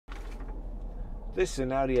This is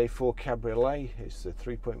an Audi A4 Cabriolet. It's the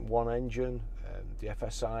 3.1 engine, the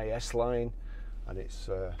FSI S-Line, and it's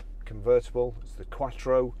convertible. It's the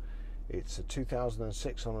Quattro. It's a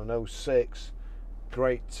 2006 on an 06.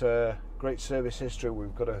 Great service history.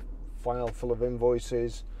 We've got a file full of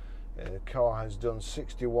invoices. The car has done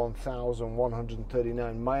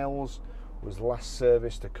 61,139 miles. Was last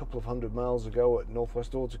serviced a couple of hundred miles ago at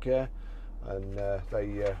Northwest Autocare, and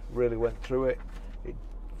they really went through it. It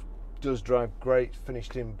does drive great,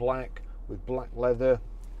 finished in black with black leather.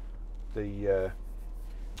 The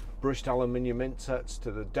brushed aluminium insets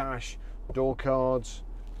to the dash, door cards,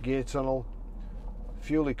 gear tunnel.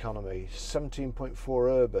 Fuel economy 17.4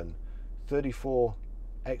 urban, 34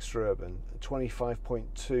 extra urban,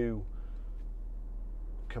 25.2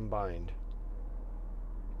 combined.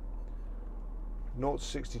 0 to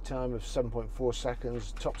 60 time of 7.4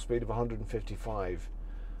 seconds, top speed of 155.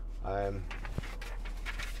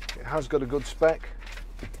 It has got a good spec.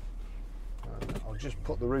 I'll just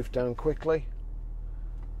put the roof down quickly.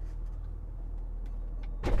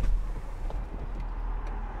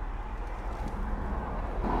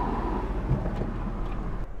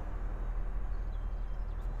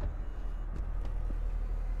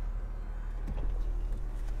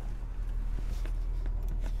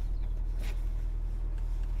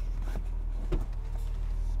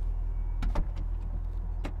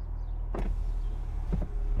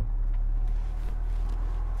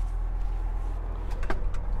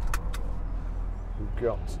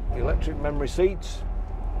 Got electric memory seats,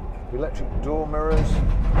 electric door mirrors,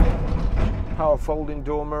 power folding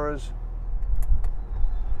door mirrors,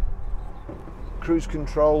 cruise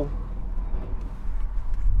control,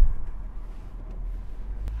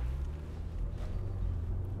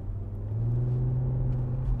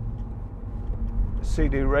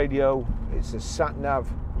 CD radio. It's a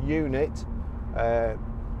sat-nav unit,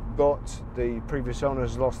 but the previous owner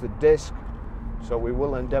has lost the disc. So we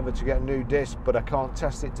will endeavour to get a new disc, but I can't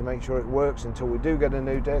test it to make sure it works until we do get a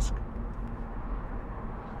new disc.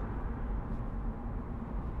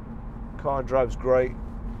 Car drives great.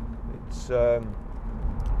 It's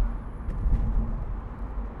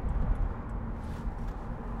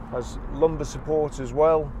has lumbar support as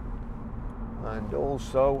well, and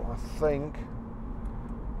also I think,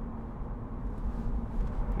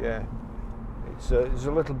 yeah, there's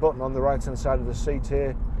a little button on the right hand side of the seat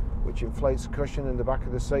here which inflates the cushion in the back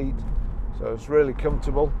of the seat, so it's really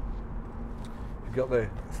comfortable. You've got the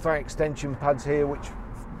thigh extension pads here which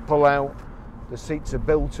pull out. The seats are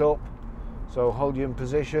built up, so hold you in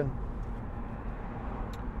position.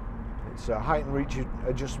 It's a height and reach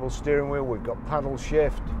adjustable steering wheel. We've got paddle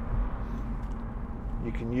shift.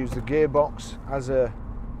 You can use the gearbox as a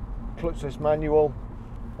clutchless manual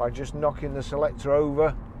by just knocking the selector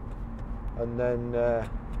over and then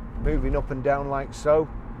moving up and down like so.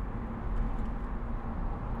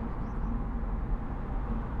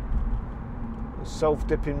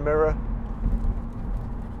 Self-dipping mirror.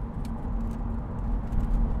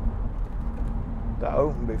 That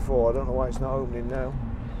opened before, I don't know why it's not opening now.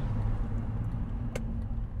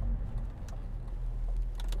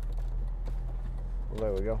 Well,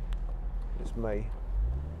 there we go, it's me.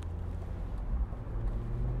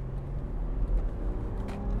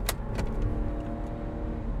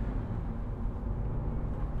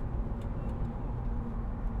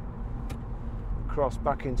 Cross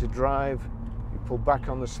back into drive. Pull back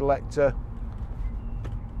on the selector,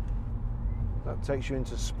 that takes you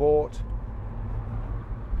into sport.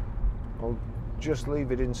 I'll just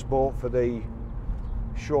leave it in sport for the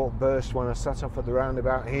short burst when I set off at the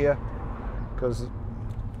roundabout here, because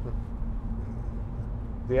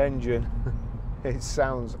the engine, it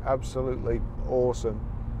sounds absolutely awesome.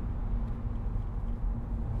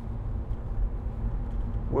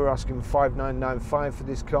 We're asking $5,995 for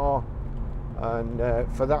this car, and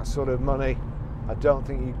for that sort of money I don't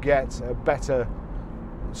think you get a better,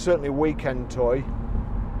 certainly weekend toy,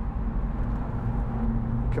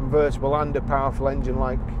 convertible and a powerful engine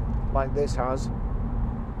like this has.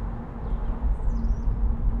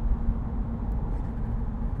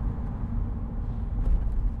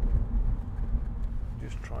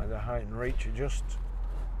 Just try the height and reach adjust.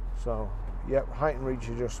 So, yep, height and reach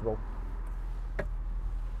adjustable.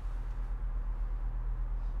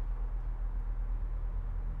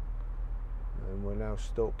 And we're now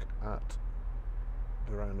stuck at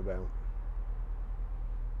the roundabout.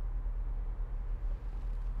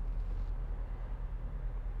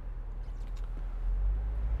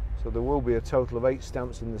 So there will be a total of 8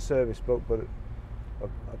 stamps in the service book, but a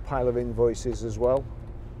pile of invoices as well.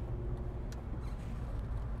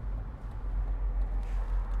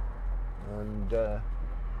 And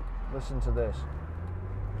listen to this.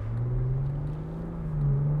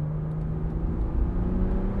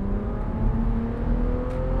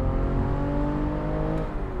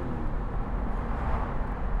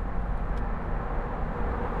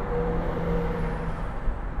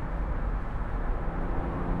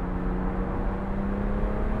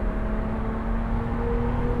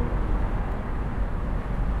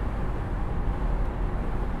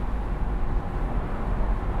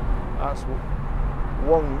 that's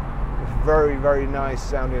one very, very nice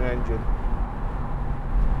sounding engine.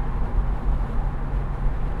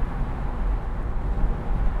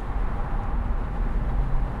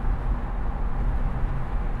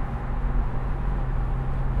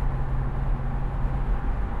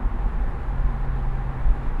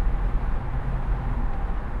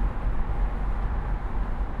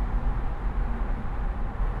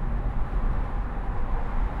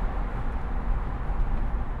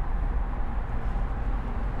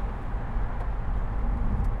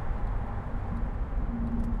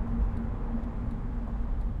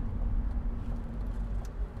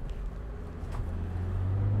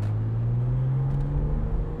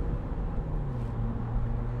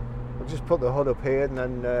 I'll just put the hood up here and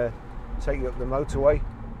then take you up the motorway.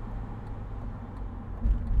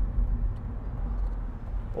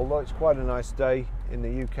 Although it's quite a nice day in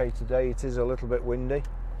the UK today, it is a little bit windy.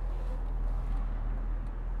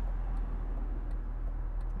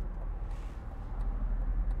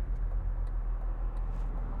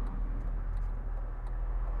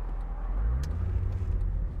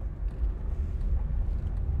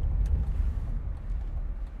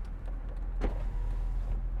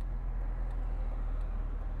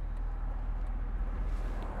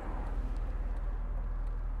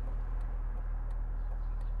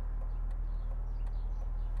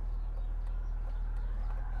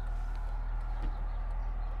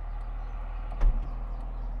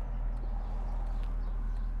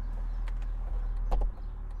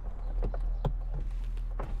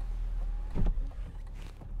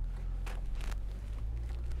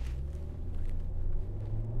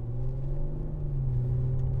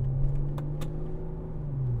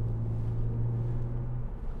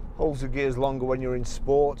 Holds the gears longer when you're in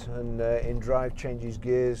sport, and in drive changes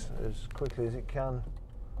gears as quickly as it can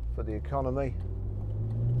for the economy.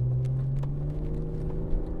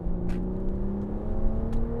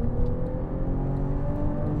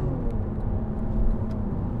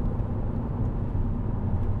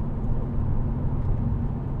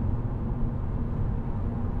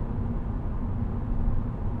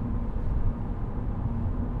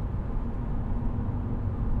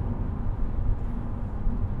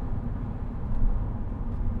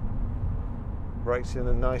 Brakes in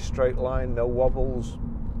a nice straight line, no wobbles.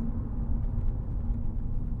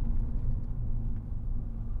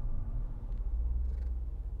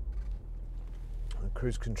 And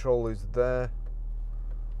cruise control is there.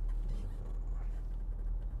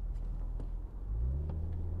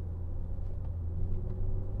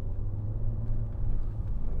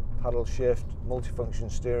 Paddle shift,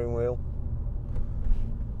 multifunction steering wheel.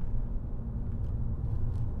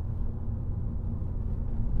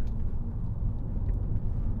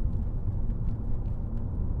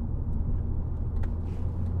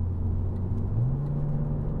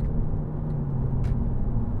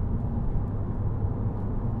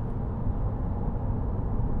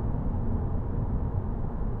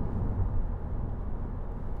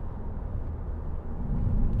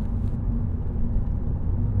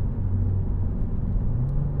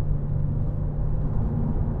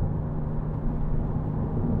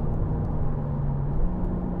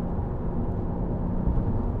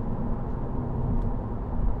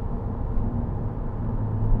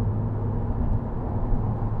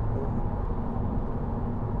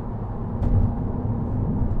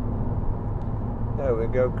 There we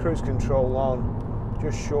go, cruise control on,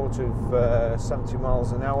 just short of 70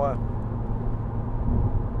 miles an hour,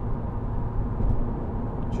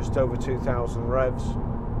 just over 2,000 revs.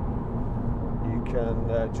 You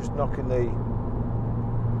can just knock in the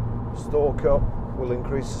stalk up, will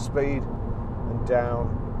increase the speed, and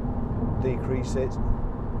down, decrease it.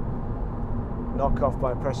 Knock off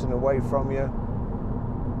by pressing away from you.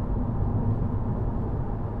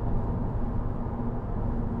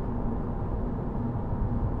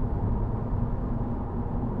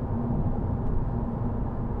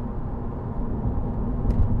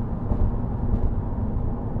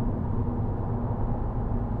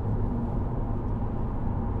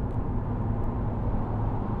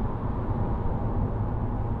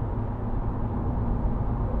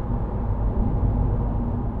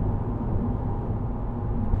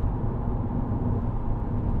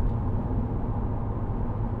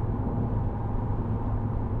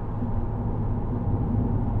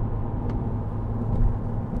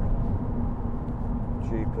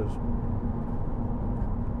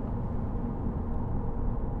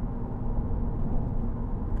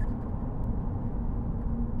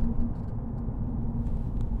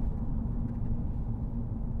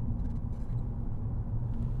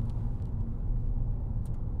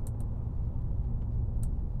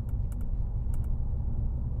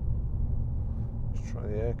 Try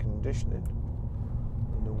the air conditioning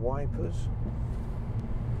and the wipers.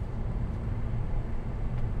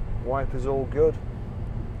 Wipers all good.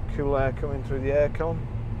 Cool air coming through the aircon.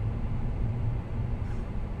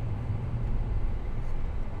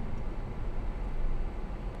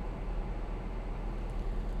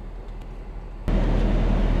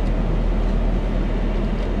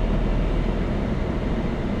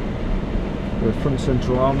 The front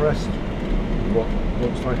central armrest, what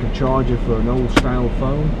looks like a charger for an old style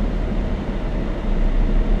phone.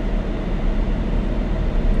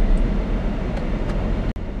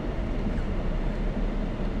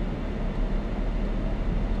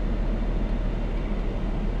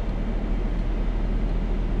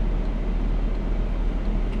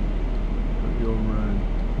 Your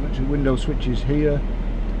electric window switches here,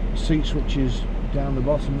 seat switches down the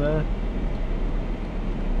bottom there.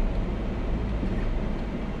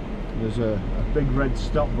 There's a big red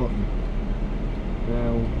stop button.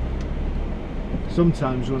 Now,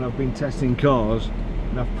 sometimes when I've been testing cars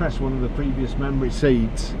and I've pressed one of the previous memory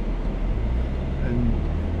seats and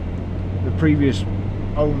the previous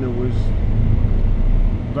owner was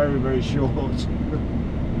very, very short,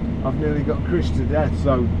 I've nearly got crushed to death.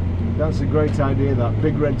 So that's a great idea, that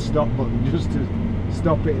big red stop button, just to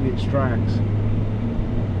stop it in its tracks.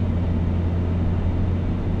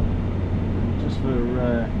 Just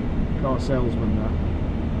for car salesman, that.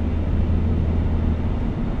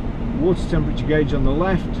 Water temperature gauge on the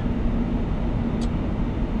left,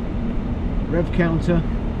 rev counter,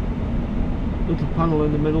 little panel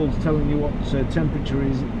in the middle telling you what temperature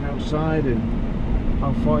is outside and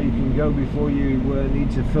how far you can go before you need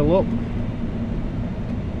to fill up.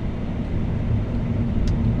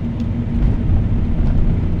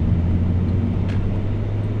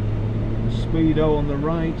 Speedo on the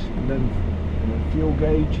right, and then fuel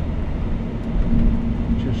gauge.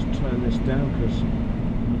 Just turn this down because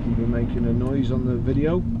it'll be making a noise on the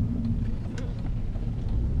video.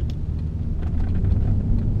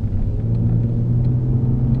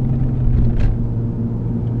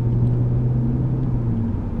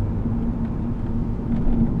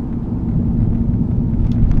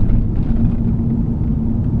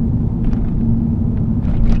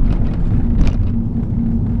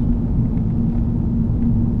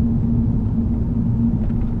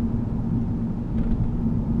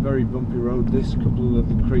 Very bumpy road this, couple of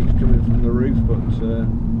the creek coming from the roof, but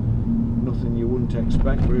nothing you wouldn't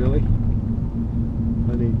expect really.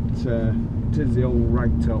 And it is the old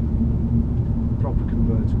ragtop, proper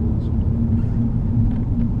convertibles.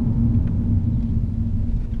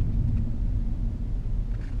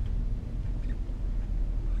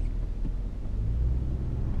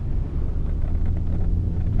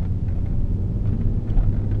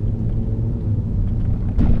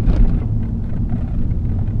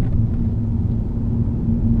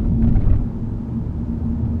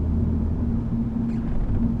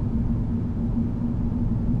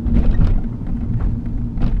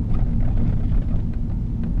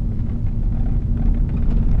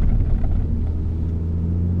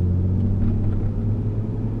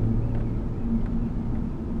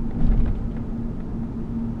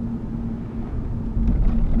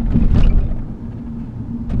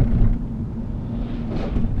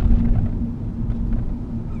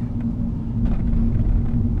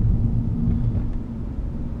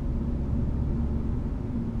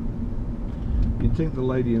 You'd think the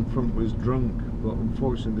lady in front was drunk, but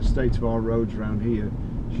unfortunately the state of our roads around here,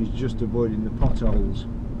 she's just avoiding the potholes.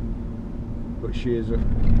 But she is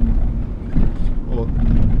all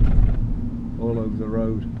over the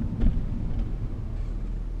road.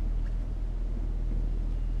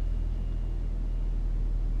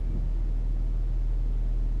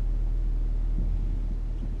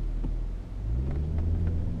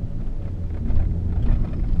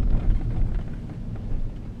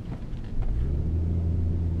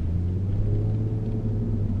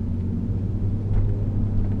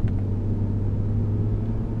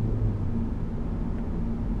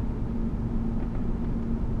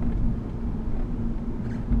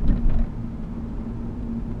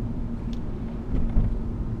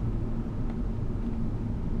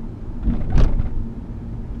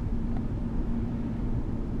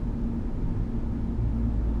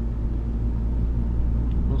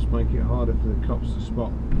 Make it harder for the cops to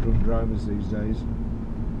spot drunk drivers these days.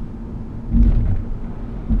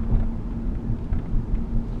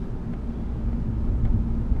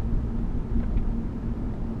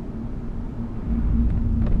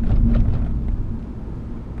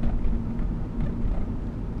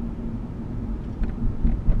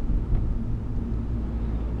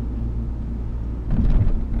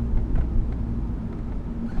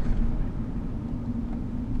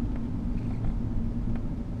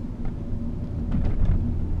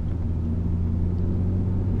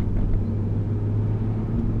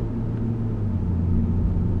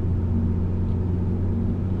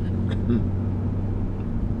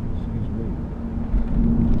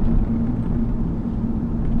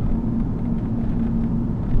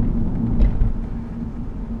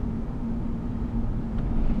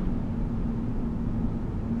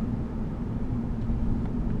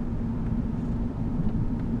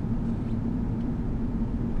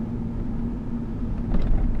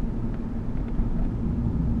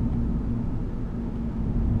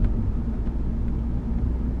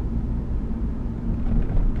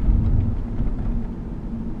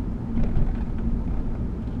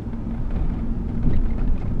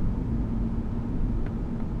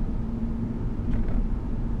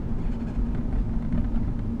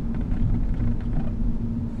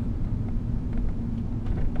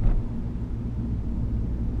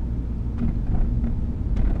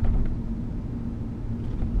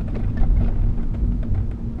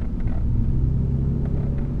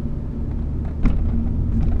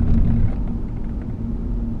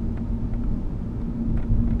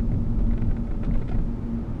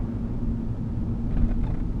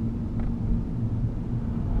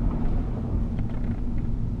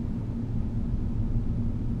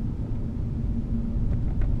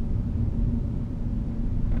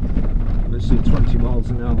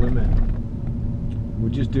 limit. We're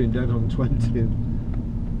just doing dead on 20,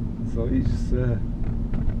 so he's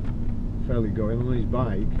fairly going on his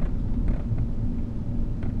bike.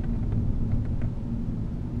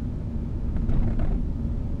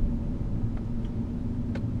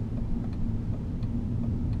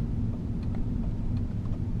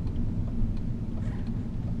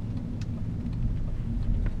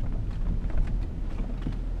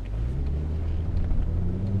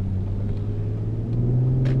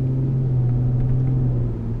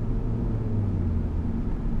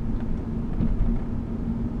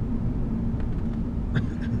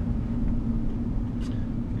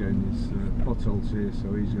 Potholes here,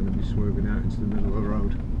 so he's going to be swerving out into the middle of the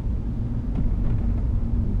road.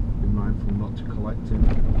 Be mindful not to collect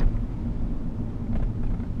him.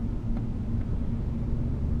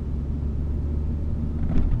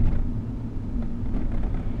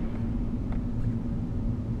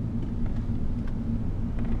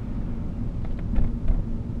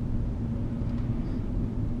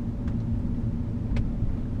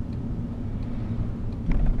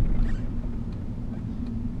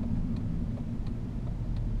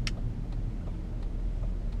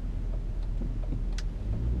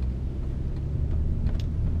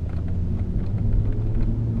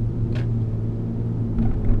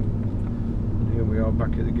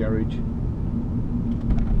 Back at the garage.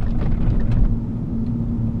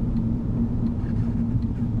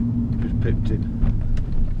 Just pipped him.